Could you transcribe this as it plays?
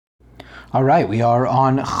All right, we are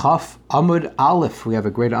on Chaf Amud Aleph. We have a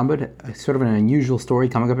great Amud, sort of an unusual story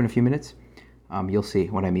coming up in a few minutes. You'll see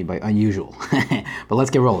what I mean by unusual. But let's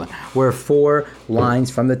get rolling. We're 4 lines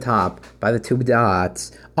from the top by the 2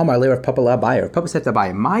 dots. Amar le Rav Papa l'Abaye. Rav Papa said to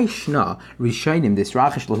Abaye, "My shna rishayim this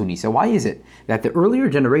rachish lahuni." So why is it that the earlier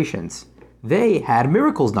generations, they had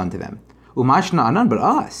miracles done to them? Umashna anan, but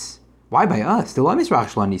us. Why by us? The lamis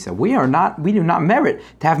rachish lahnisa. We do not merit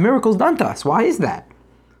to have miracles done to us. Why is that?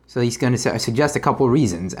 So he's going to suggest a couple of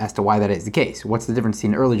reasons as to why that is the case. What's the difference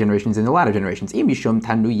between the early generations and the latter generations? If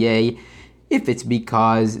it's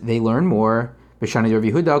because they learn more, that's not the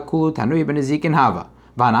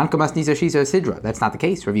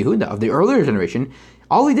case. Rav Yehuda of the earlier generation,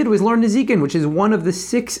 all he did was learn Nezikin, which is one of the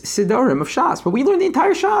 6 Siddharim of Shas, but we learned the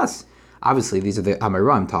entire Shas. Obviously, these are the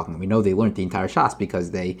Amirah I'm talking. We know they learned the entire Shas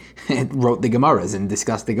because they wrote the Gemaras and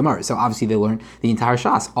discussed the Gemaras. So obviously they learned the entire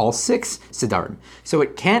Shas, all 6 Siddharim. So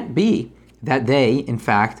it can't be that they, in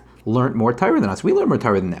fact, learned more Torah than us. We learned more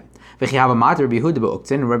Torah than them. Rabbi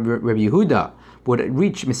Yehuda would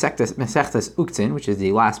reach Mesechtes Uktzin, which is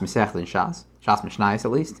the last Mesechta in Shas Mishnayos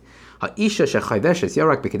at least. That they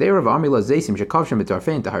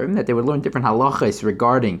would learn different halachas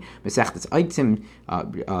regarding Mesechtes Uktzin,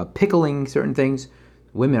 pickling certain things.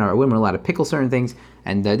 Women are allowed to pickle certain things,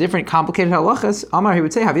 and different complicated halachas. Amar, he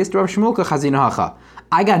would say, I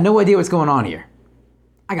got no idea what's going on here.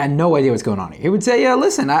 He would say,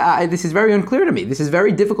 listen, this is very unclear to me. This is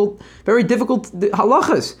very difficult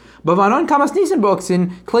halachas. But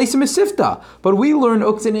we learn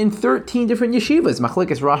uktzin in 13 different yeshivas.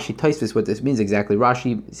 Machlekes Rashi Taisvis what this means exactly.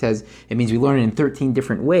 Rashi says it means we learn it in 13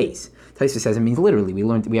 different ways. Taisvis says it means literally.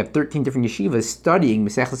 We have 13 different yeshivas studying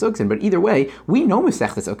Mesechtes Uktzin. But either way, we know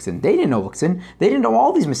Mesechtes Uktzin. They didn't know Uktzin. They didn't know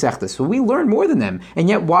all these Mesechtes. So we learn more than them. And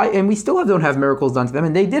yet why? And we still don't have miracles done to them.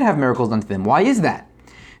 And they did have miracles done to them. Why is that?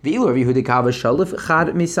 And Rav Yehuda,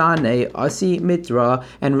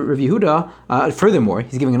 furthermore,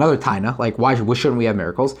 he's giving another taina, like why shouldn't we have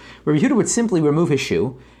miracles? Rav Yehuda would simply remove his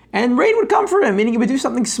shoe, and rain would come for him, meaning he would do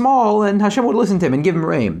something small, and Hashem would listen to him and give him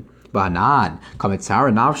rain. But we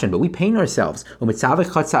pain ourselves, and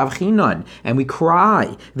we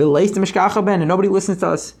cry, and nobody listens to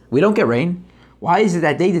us. We don't get rain. Why is it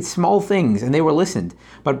that they did small things and they were listened?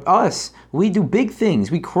 But us, we do big things.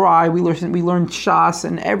 We cry, we learn Shas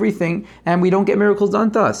and everything, and we don't get miracles done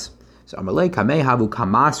to us. So you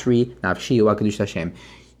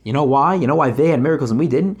know why? You know why they had miracles and we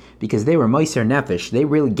didn't? Because they were Meiser Nefesh. They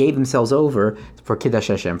really gave themselves over for Kiddush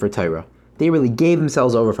Hashem, for Torah. They really gave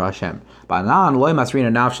themselves over for Hashem. But we are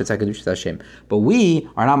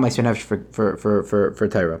not Meiser Nefesh for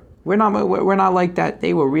Torah. We're not like that.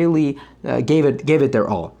 They were really gave it their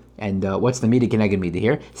all. And what's the Midah Keneged Midah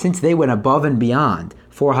here? Since they went above and beyond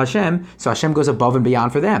for Hashem, so Hashem goes above and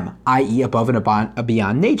beyond for them, i.e. above and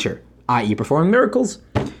beyond nature, i.e. performing miracles.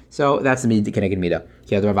 So that's the Midah Keneged Midah.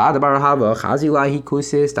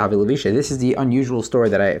 This is the unusual story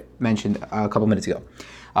that I mentioned a couple minutes ago.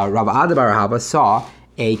 Rav Ada bar Hava saw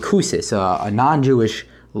a kusis, a non-Jewish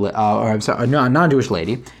a non-Jewish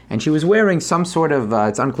lady, and she was wearing some sort of,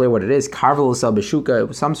 it's unclear what it is, karvel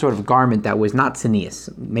beshuka, some sort of garment that was not tzinius.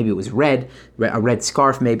 Maybe it was red, a red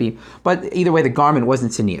scarf maybe, but either way the garment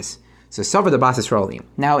wasn't tzinius. So Savar the Bas Yisraelim.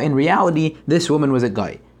 Now in reality, this woman was a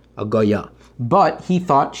goya, but he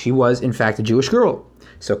thought she was in fact a Jewish girl.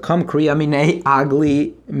 So come kriya minei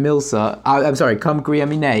agli milsa, come kriya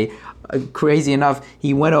minei, crazy enough,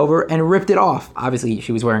 he went over and ripped it off. Obviously,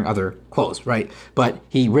 she was wearing other clothes, right? But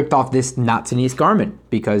he ripped off this not tzinius garment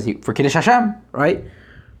because for Kiddush Hashem, right?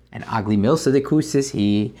 And Agli Milsa de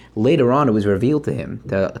Kusis, later on it was revealed to him,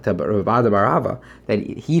 to Rav Ada bar Hava, that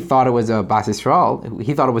he thought it was a Bas Yisrael,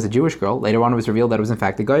 he thought it was a Jewish girl. Later on it was revealed that it was in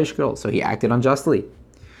fact a Goyish girl, so he acted unjustly.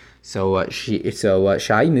 So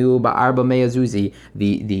Shaimu ba'arba me'azuzi,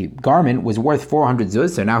 the garment was worth 400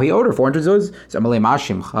 zuz, so now he owed her 400 zuz. So Amalei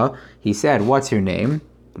Mashimcha, he said, what's your name?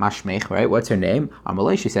 Mashmech, right? What's her name?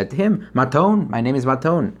 Amalei, she said to him, Maton, my name is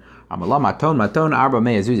Maton. Amalah Maton, arba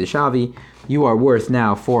me'azuzi shavi, you are worth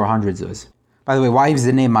now 400 zuz. By the way, why is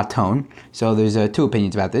the name Maton? So there's 2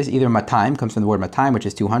 opinions about this. Either Matayim comes from the word Matayim, which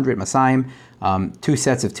is 200, Masayim, 2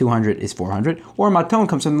 sets of 200 is 400, or Maton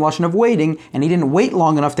comes from the lashon of waiting, and he didn't wait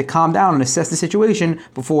long enough to calm down and assess the situation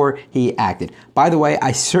before he acted. By the way,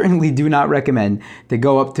 I certainly do not recommend to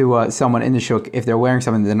go up to someone in the shuk if they're wearing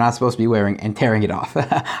something they're not supposed to be wearing and tearing it off.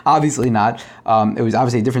 Obviously not. It was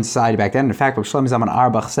obviously a different society back then. In fact, what Shlomo Zalman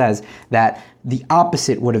Auerbach says that the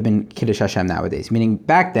opposite would have been Kiddush Hashem nowadays. Meaning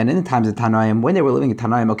back then, in the times of Tanaim, when they were living in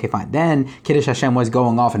Tanaim, okay, fine. Then Kiddush Hashem was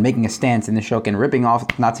going off and making a stance in the shuk and ripping off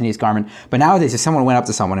Natsani's garment. But now nowadays, if someone went up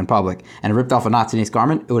to someone in public and ripped off a Nazi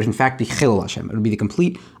garment, it would in fact be Chilul Hashem. It would be the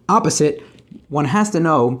complete opposite. One has to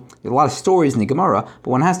know, there's a lot of stories in the Gemara,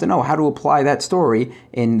 but one has to know how to apply that story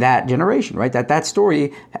in that generation, right? That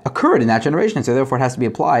story occurred in that generation, and so therefore it has to be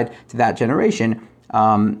applied to that generation.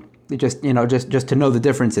 Just to know the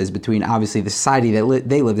differences between obviously the society that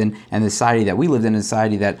they lived in and the society that we lived in, and the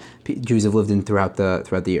society that Jews have lived in throughout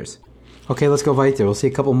the years. Okay, let's go weiter. We'll see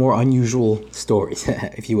a couple more unusual stories,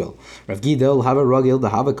 if you will. Rav Gidel, Hava Ragil, the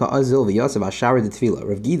Hava Ka'azil, V'yasav Ashara de Tefillah.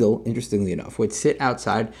 Rav Gidel, interestingly enough, would sit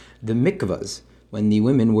outside the mikvahs when the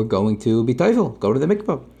women were going to be teifel, go to the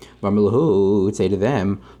mikvah. Varmelahu would say to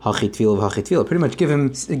them, Hachi Tefillah, Hachi Tefillah. Pretty much give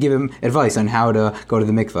him advice on how to go to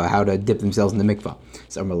the mikvah, how to dip themselves in the mikvah.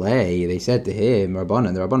 So they said to him, the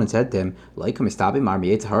Rabbanan said to him,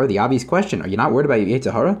 the obvious question, are you not worried about your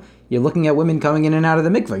Yetzer Hara? You're looking at women coming in and out of the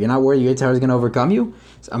mikvah. You're not worried your Yetzer Hara is going to overcome you?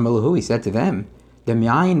 So he said to them,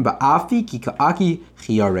 very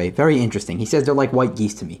interesting. He says they're like white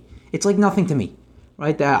geese to me. It's like nothing to me.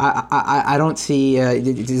 Right? I don't see,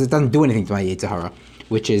 it doesn't do anything to my Yetzer Hara,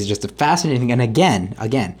 which is just a fascinating thing. And again,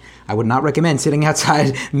 I would not recommend sitting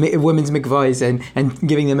outside women's mikvahs and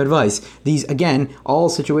giving them advice. These, again, all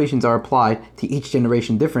situations are applied to each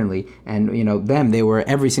generation differently. And, they were,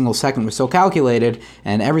 every single second was so calculated,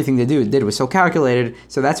 and everything they did was so calculated.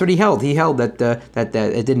 So that's what he held. He held that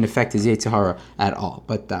it didn't affect his Yetzer Hara at all.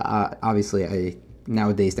 But obviously,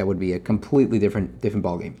 nowadays that would be a completely different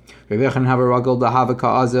ballgame. Rabbi Yochanan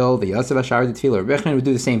would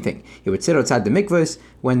do the same thing. He would sit outside the mikvahs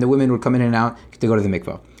when the women would come in and out to go to the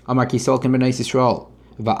mikvah.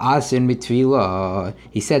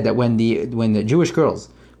 He said that when the Jewish girls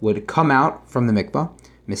would come out from the mikvah,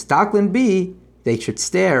 mistaklin bi, they should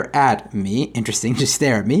stare at me. Interesting, just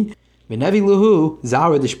stare at me. It'll be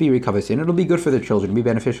good for the children, it'll be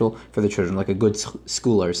beneficial for the children, like a good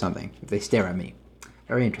schooler or something, if they stare at me.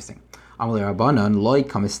 Very interesting. So the Rabbanan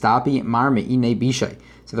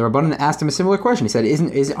asked him a similar question. He said,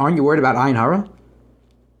 aren't you worried about Ayin Hara?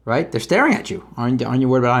 Right? They're staring at you. Aren't you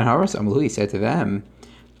worried about Ayin Hara? So he said to them,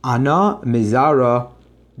 Ana mizara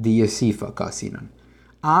di Yosifa kasinan.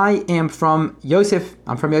 I am from Yosef.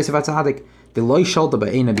 I'm from Yosef HaTzadik. The loy shalta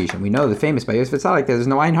ba'eina bishan. We know the famous by Yosef HaTzadik. There's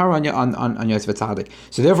no Ayin Hara on Yosef HaTzadik.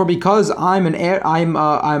 So therefore, because I'm an heir, I'm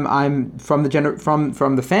from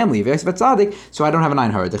the family of Yosef HaTzadik, so I don't have an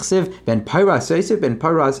Ayin Hara. Dechsiv ben Pairas Yosef ben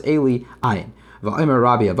Pairas Eli Ayin. Va'omer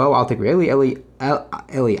Rabbi Abo I'll take Eli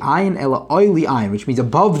Ayin Ela Oili Ayin, which means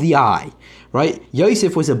above the eye. Right?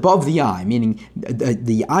 Yosef was above the eye, meaning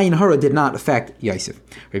the Ayin Hara did not affect Yosef.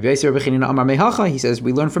 He says,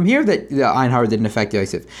 we learn from here that the Ayin Hara didn't affect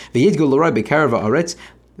Yosef. It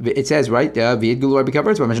says, right, by the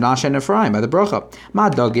bracha.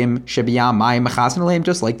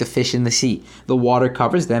 Just like the fish in the sea. The water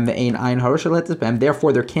covers them,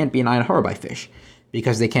 therefore there can't be an Ayin Hara by fish.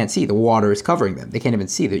 Because they can't see. The water is covering them. They can't even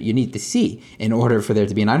see. You need to see in order for there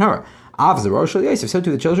to be an Ayin Hara. So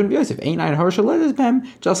to the children of Yosef,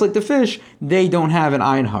 just like the fish, they don't have an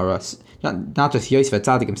Ayin Hara. Not just Yosef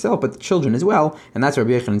HaTzadik himself, but the children as well. And that's what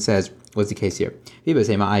Rabbi Yochanan says was the case here.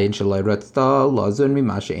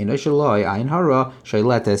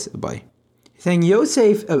 Saying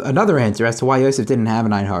Yosef, another answer as to why Yosef didn't have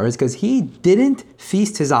an Ayin Hara is because he didn't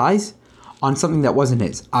feast his eyes on something that wasn't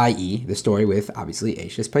his, i.e. the story with, obviously,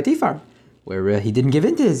 Eshes Potiphar, where he didn't give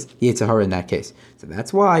in to his Yetzer Hara in that case. So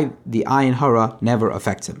that's why the Ayin Hara never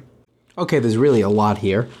affects him. Okay, there's really a lot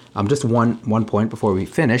here. Just one point before we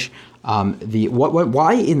finish.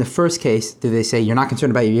 Why in the first case do they say you're not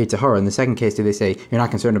concerned about your Yetzer Hara? In the second case, do they say you're not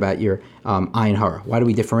concerned about your Ayin Hara? Why do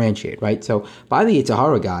we differentiate, right? So by the Yetzer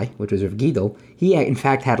Hara guy, which was Rav Gidel, he in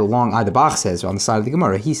fact had a long eye. The Bach says on the side of the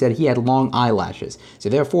Gemara, he said he had long eyelashes. So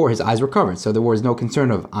therefore his eyes were covered. So there was no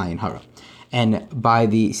concern of Ayin Hara. And by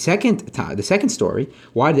the second story,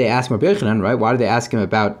 why did they ask Rabbi Yochanan, right? Why did they ask him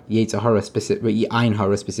about Yetzer Hara Ayin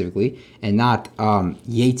Hara specifically, and not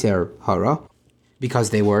Yetzer Hara? Because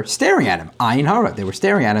they were staring at him. Ayin Hara. They were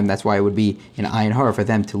staring at him. That's why it would be an Ayin Hara for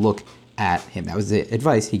them to look at him. That was the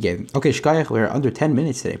advice he gave him. Okay, Shkayach, we're under 10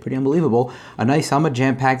 minutes today. Pretty unbelievable. A nice Hamad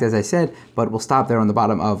jam-packed, as I said, but we'll stop there on the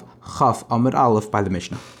bottom of Chaf Amud Aleph by the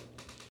Mishnah.